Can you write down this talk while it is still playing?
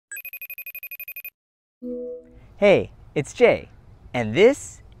Hey, it's Jay, and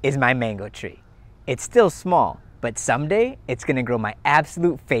this is my mango tree. It's still small, but someday it's gonna grow my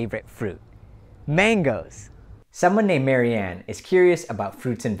absolute favorite fruit, mangoes. Someone named Marianne is curious about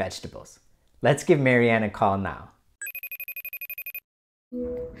fruits and vegetables. Let's give Marianne a call now.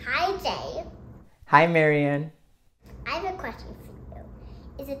 Hi, Jay. Hi, Marianne. I have a question for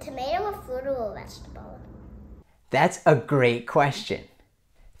you. Is a tomato a fruit or a vegetable? That's a great question.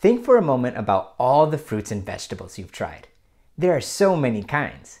 Think for a moment about all the fruits and vegetables you've tried. There are so many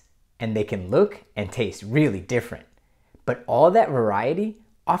kinds, and they can look and taste really different. But all that variety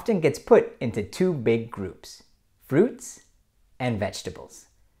often gets put into two big groups, fruits and vegetables.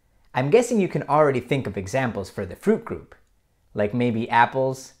 I'm guessing you can already think of examples for the fruit group, like maybe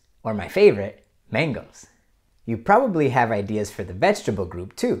apples, or my favorite, mangoes. You probably have ideas for the vegetable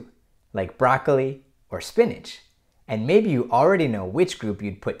group too, like broccoli or spinach. And maybe you already know which group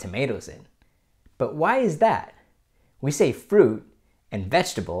you'd put tomatoes in. But why is that? We say fruit and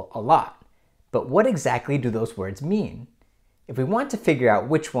vegetable a lot, but what exactly do those words mean? If we want to figure out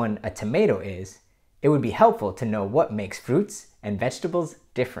which one a tomato is, it would be helpful to know what makes fruits and vegetables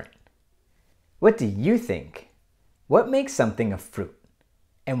different. What do you think? What makes something a fruit?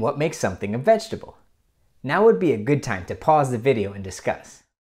 And what makes something a vegetable? Now would be a good time to pause the video and discuss.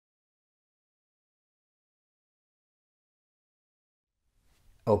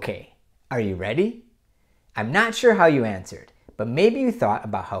 Okay, are you ready? I'm not sure how you answered, but maybe you thought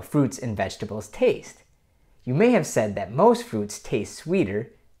about how fruits and vegetables taste. You may have said that most fruits taste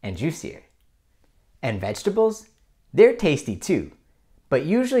sweeter and juicier. And vegetables? They're tasty too, but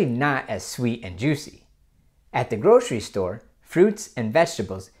usually not as sweet and juicy. At the grocery store, fruits and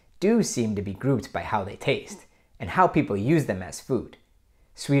vegetables do seem to be grouped by how they taste and how people use them as food.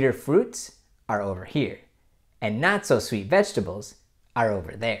 Sweeter fruits are over here, and not so sweet vegetables are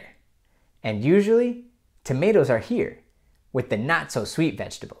over there. And usually, tomatoes are here, with the not so sweet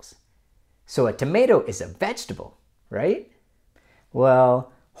vegetables. So a tomato is a vegetable, right?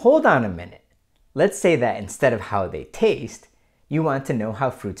 Well, hold on a minute. Let's say that instead of how they taste, you want to know how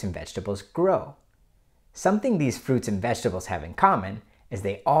fruits and vegetables grow. Something these fruits and vegetables have in common is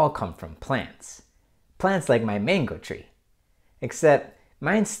they all come from plants. Plants like my mango tree. Except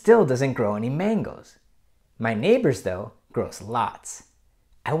mine still doesn't grow any mangoes. My neighbor's though grows lots.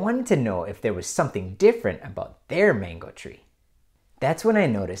 I wanted to know if there was something different about their mango tree. That's when I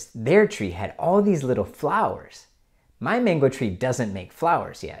noticed their tree had all these little flowers. My mango tree doesn't make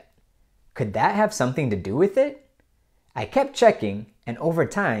flowers yet. Could that have something to do with it? I kept checking, and over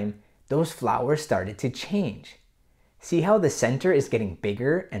time, those flowers started to change. See how the center is getting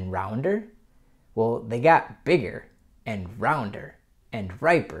bigger and rounder? Well, they got bigger and rounder and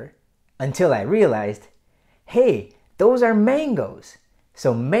riper until I realized, hey, those are mangoes.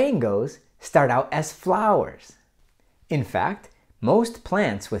 So mangoes start out as flowers. In fact, most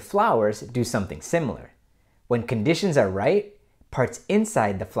plants with flowers do something similar. When conditions are right, parts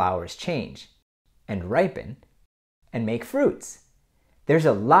inside the flowers change and ripen and make fruits. There's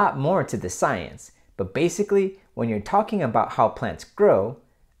a lot more to the science, but basically, when you're talking about how plants grow,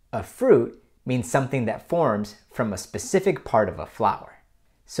 a fruit means something that forms from a specific part of a flower.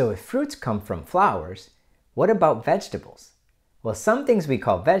 So if fruits come from flowers, what about vegetables? Well, some things we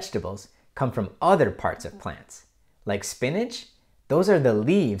call vegetables come from other parts of plants. Like spinach, those are the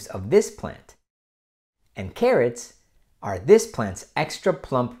leaves of this plant. And carrots are this plant's extra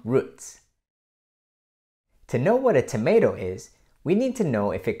plump roots. To know what a tomato is, we need to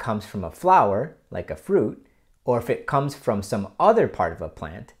know if it comes from a flower, like a fruit, or if it comes from some other part of a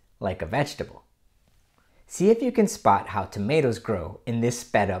plant, like a vegetable. See if you can spot how tomatoes grow in this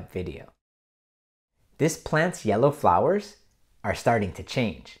sped up video. This plant's yellow flowers are starting to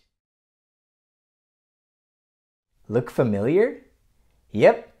change. Look familiar?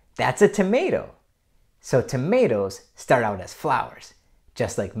 Yep, that's a tomato. So tomatoes start out as flowers,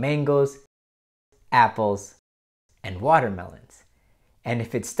 just like mangoes, apples, and watermelons. And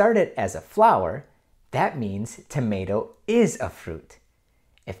if it started as a flower, that means tomato is a fruit.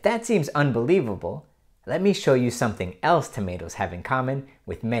 If that seems unbelievable, let me show you something else tomatoes have in common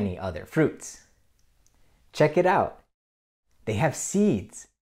with many other fruits. Check it out. They have seeds.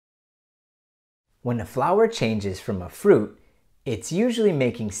 When a flower changes from a fruit, it's usually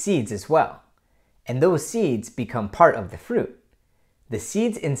making seeds as well, and those seeds become part of the fruit. The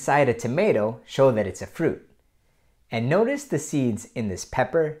seeds inside a tomato show that it's a fruit. And notice the seeds in this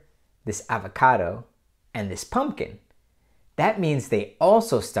pepper, this avocado, and this pumpkin. That means they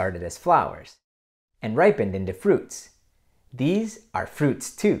also started as flowers and ripened into fruits. These are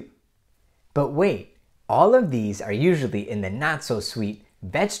fruits too. But wait, all of these are usually in the not so sweet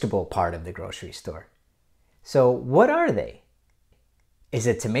vegetable part of the grocery store. So what are they? Is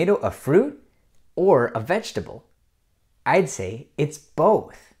a tomato a fruit or a vegetable? I'd say it's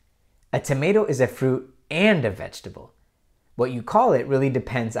both. A tomato is a fruit and a vegetable. What you call it really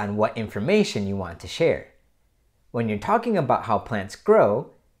depends on what information you want to share. When you're talking about how plants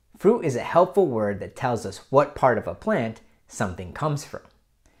grow, fruit is a helpful word that tells us what part of a plant something comes from.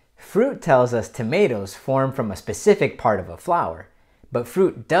 Fruit tells us tomatoes form from a specific part of a flower, but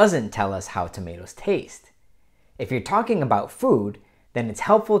fruit doesn't tell us how tomatoes taste. If you're talking about food, then it's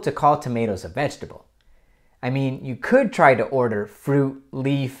helpful to call tomatoes a vegetable. I mean, you could try to order fruit,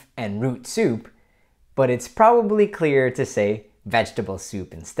 leaf, and root soup, but it's probably clearer to say vegetable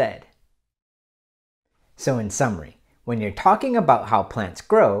soup instead. So in summary, when you're talking about how plants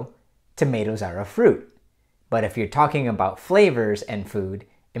grow, tomatoes are a fruit. But if you're talking about flavors and food,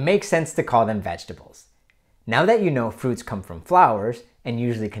 it makes sense to call them vegetables. Now that you know fruits come from flowers and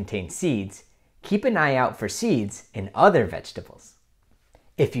usually contain seeds, keep an eye out for seeds in other vegetables.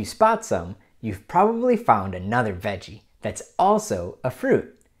 If you spot some, you've probably found another veggie that's also a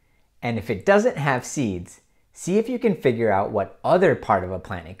fruit. And if it doesn't have seeds, see if you can figure out what other part of a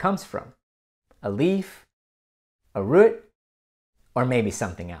plant it comes from. A leaf, a root, or maybe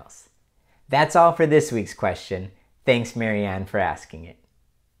something else. That's all for this week's question. Thanks, Marianne, for asking it.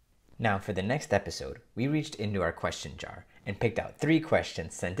 Now for the next episode, we reached into our question jar and picked out 3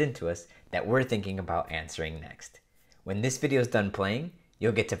 questions sent in to us that we're thinking about answering next. When this video is done playing,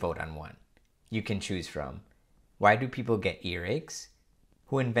 you'll get to vote on one. You can choose from, why do people get earaches?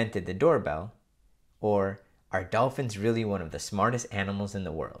 Who invented the doorbell? Or, are dolphins really one of the smartest animals in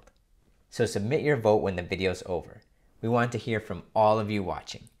the world? So submit your vote when the video's over. We want to hear from all of you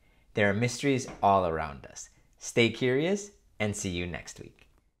watching. There are mysteries all around us. Stay curious and see you next week.